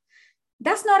 blah.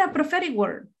 That's not a prophetic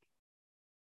word.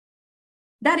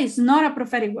 That is not a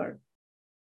prophetic word.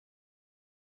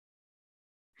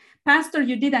 Pastor,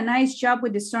 you did a nice job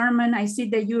with the sermon. I see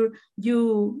that you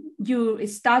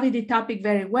studied the topic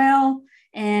very well.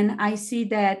 And I see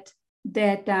that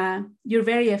you're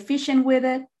very efficient with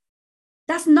it.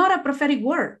 That's not a prophetic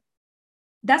word.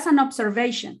 That's an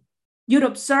observation. You'd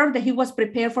observe that he was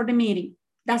prepared for the meeting.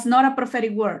 That's not a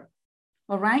prophetic word.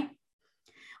 All right?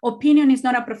 Opinion is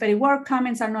not a prophetic word.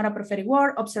 Comments are not a prophetic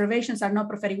word. Observations are not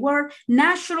prophetic word.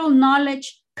 Natural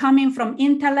knowledge coming from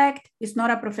intellect is not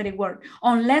a prophetic word.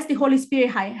 Unless the Holy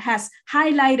Spirit has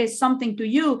highlighted something to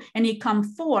you and it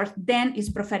comes forth, then it's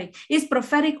prophetic. It's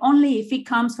prophetic only if it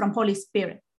comes from Holy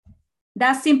Spirit.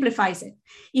 That simplifies it.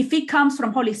 If it comes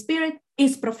from Holy Spirit,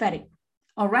 it's prophetic.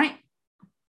 All right?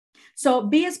 So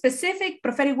be specific.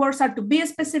 Prophetic words are to be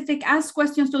specific. Ask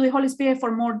questions to the Holy Spirit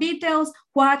for more details.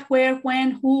 What, where,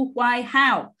 when, who, why,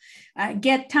 how.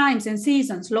 Get times and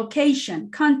seasons,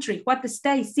 location, country, what the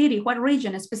state, city, what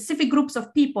region, specific groups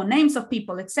of people, names of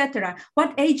people, etc.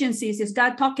 What agencies is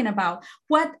God talking about?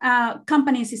 What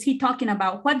companies is he talking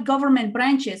about? What government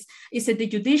branches? Is it the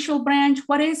judicial branch?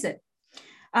 What is it?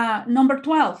 Number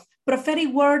 12.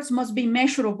 Prophetic words must be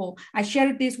measurable. I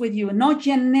shared this with you. No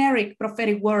generic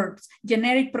prophetic words.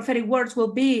 Generic prophetic words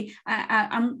will be,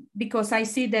 because I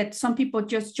see that some people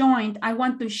just joined, I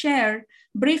want to share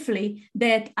briefly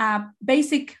that a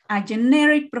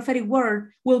generic prophetic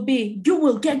word will be, you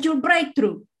will get your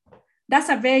breakthrough. That's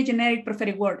a very generic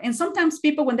prophetic word. And sometimes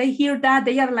people, when they hear that,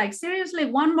 they are like, seriously,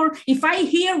 one more, if I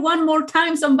hear one more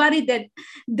time somebody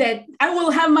that I will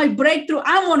have my breakthrough,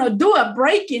 I want to do a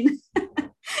breaking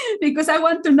because I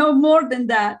want to know more than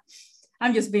that.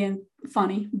 I'm just being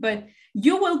funny, but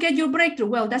you will get your breakthrough.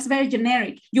 Well, that's very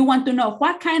generic. You want to know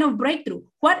what kind of breakthrough,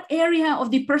 what area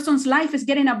of the person's life is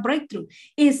getting a breakthrough.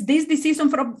 Is this the season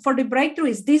for the breakthrough?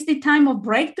 Is this the time of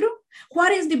breakthrough?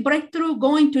 What is the breakthrough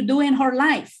going to do in her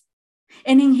life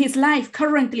and in his life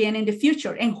currently and in the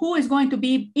future? And who is going to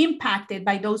be impacted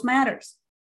by those matters?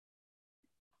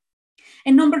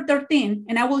 And number 13,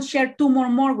 and I will share two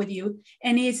more with you,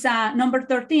 and it's number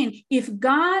 13. If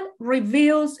God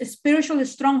reveals spiritual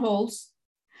strongholds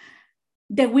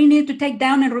that we need to take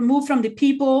down and remove from the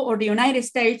people or the United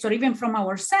States or even from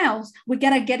ourselves, we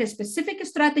got to get specific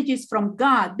strategies from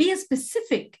God. Be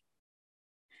specific.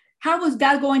 How is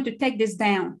God going to take this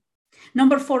down?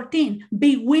 Number 14,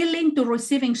 be willing to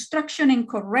receive instruction and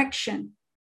correction.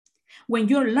 When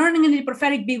you're learning in the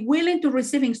prophetic, be willing to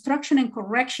receive instruction and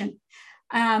correction.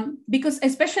 Because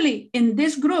especially in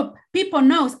this group, people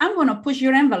knows I'm going to push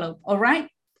your envelope, all right?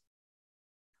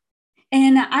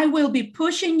 And I will be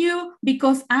pushing you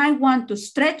because I want to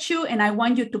stretch you and I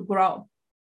want you to grow.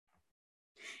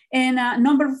 And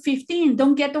number 15,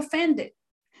 don't get offended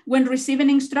when receiving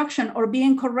instruction or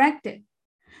being corrected.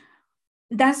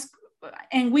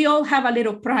 And we all have a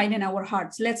little pride in our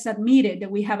hearts. Let's admit it,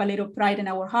 that we have a little pride in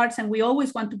our hearts and we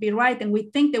always want to be right and we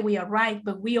think that we are right,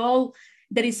 but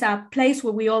there is a place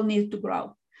where we all need to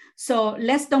grow. So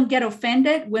let's don't get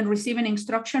offended when receiving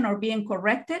instruction or being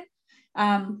corrected.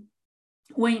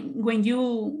 When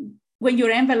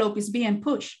your envelope is being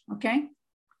pushed, okay?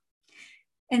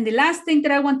 And the last thing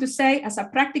that I want to say as a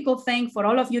practical thing for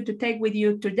all of you to take with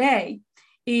you today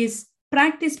is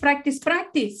practice, practice,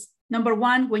 practice. Number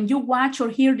one, when you watch or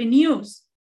hear the news,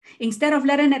 instead of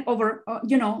letting it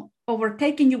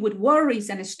overtaking you with worries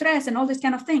and stress and all this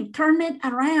kind of thing, turn it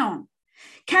around.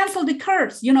 Cancel the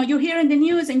curse. You hear in the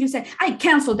news and you say, I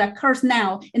cancel that curse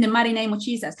now in the mighty name of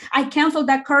Jesus. I cancel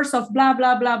that curse of blah,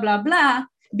 blah, blah, blah, blah.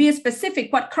 Be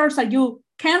specific. What curse are you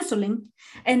canceling?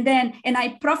 And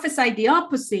I prophesy the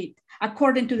opposite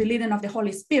according to the leading of the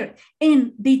Holy Spirit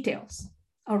in details.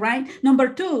 All right. Number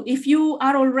two, if you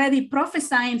are already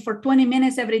prophesying for 20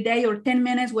 minutes every day or 10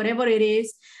 minutes, whatever it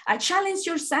is, challenge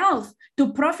yourself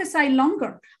to prophesy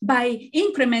longer by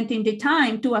incrementing the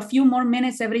time to a few more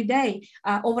minutes every day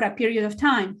over a period of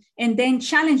time. And then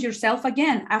challenge yourself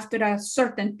again after a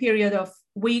certain period of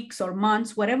weeks or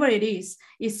months, whatever it is,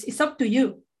 it's up to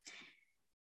you.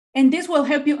 And this will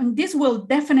help you, and this will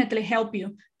definitely help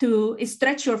you to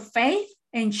stretch your faith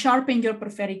and sharpen your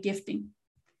prophetic gifting.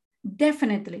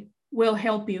 Definitely will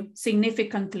help you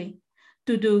significantly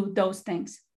to do those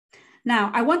things.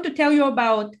 Now, I want to tell you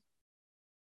about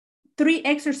 3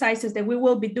 exercises that we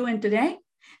will be doing today.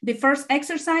 The first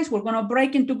exercise, we're going to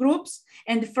break into groups,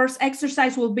 and the first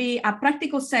exercise will be a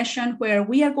practical session where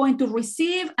we are going to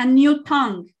receive a new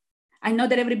tongue. I know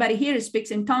that everybody here speaks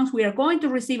in tongues. We are going to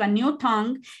receive a new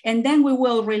tongue, and then we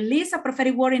will release a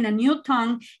prophetic word in a new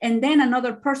tongue, and then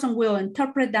another person will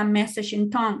interpret that message in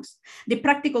tongues. The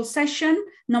practical session,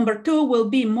 number 2, will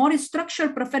be more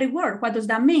structured prophetic word. What does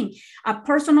that mean? A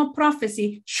personal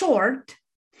prophecy, short,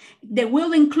 that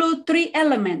will include 3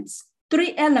 elements,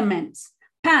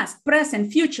 past,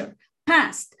 present, future.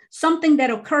 Past, something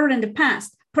that occurred in the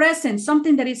past. Present,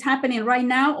 something that is happening right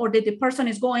now or that the person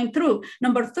is going through.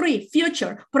 Number 3,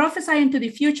 future, prophesy into the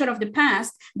future of the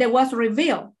past that was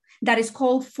revealed. That is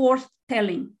called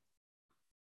foretelling.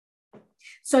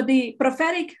 So the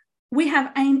prophetic, we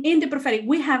have in the prophetic,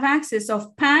 we have access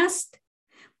of past,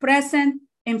 present,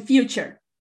 and future.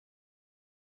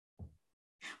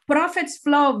 Prophets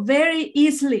flow very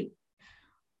easily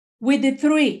with the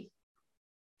 3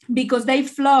 because they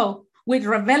flow with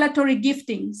revelatory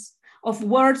giftings of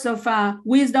words of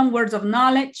wisdom, words of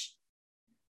knowledge,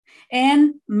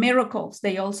 and miracles.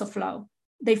 They also flow.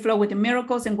 They flow with the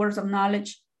miracles and words of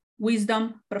knowledge,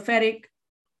 wisdom, prophetic.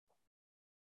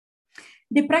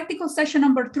 The practical session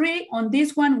number 3, on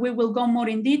this one, we will go more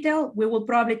in detail. We will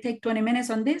probably take 20 minutes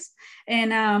on this.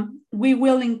 And we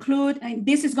will include, and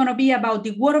this is going to be about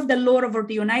the word of the Lord over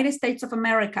the United States of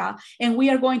America. And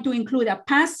we are going to include a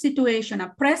past situation, a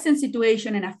present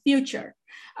situation, and a future.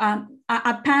 A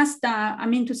past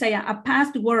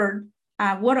word,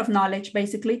 a word of knowledge,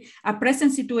 basically, a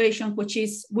present situation, which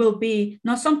will be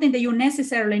not something that you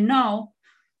necessarily know,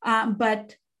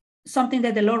 but something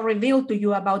that the Lord revealed to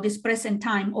you about this present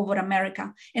time over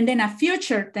America. And then a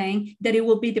future thing that it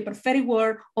will be the prophetic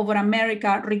word over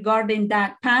America regarding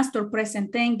that past or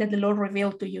present thing that the Lord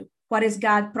revealed to you. What is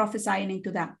God prophesying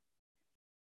into that?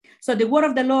 So the word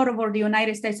of the Lord over the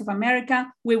United States of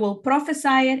America, we will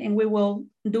prophesy it and we will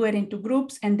do it into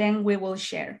groups and then we will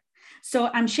share.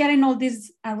 So I'm sharing all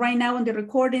this right now in the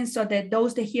recording so that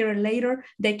those that hear it later,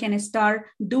 they can start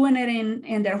doing it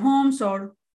in their homes,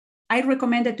 or I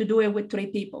recommend it to do it with 3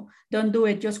 people. Don't do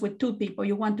it just with 2 people.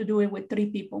 You want to do it with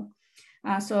 3 people.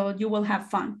 So you will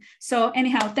have fun. So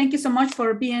anyhow, thank you so much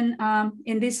for being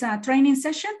in this training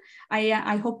session.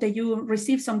 I hope that you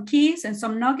receive some keys and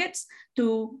some nuggets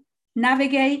to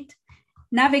navigate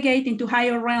into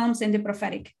higher realms in the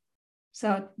prophetic.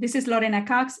 So this is Lorena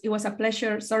Cox. It was a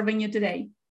pleasure serving you today.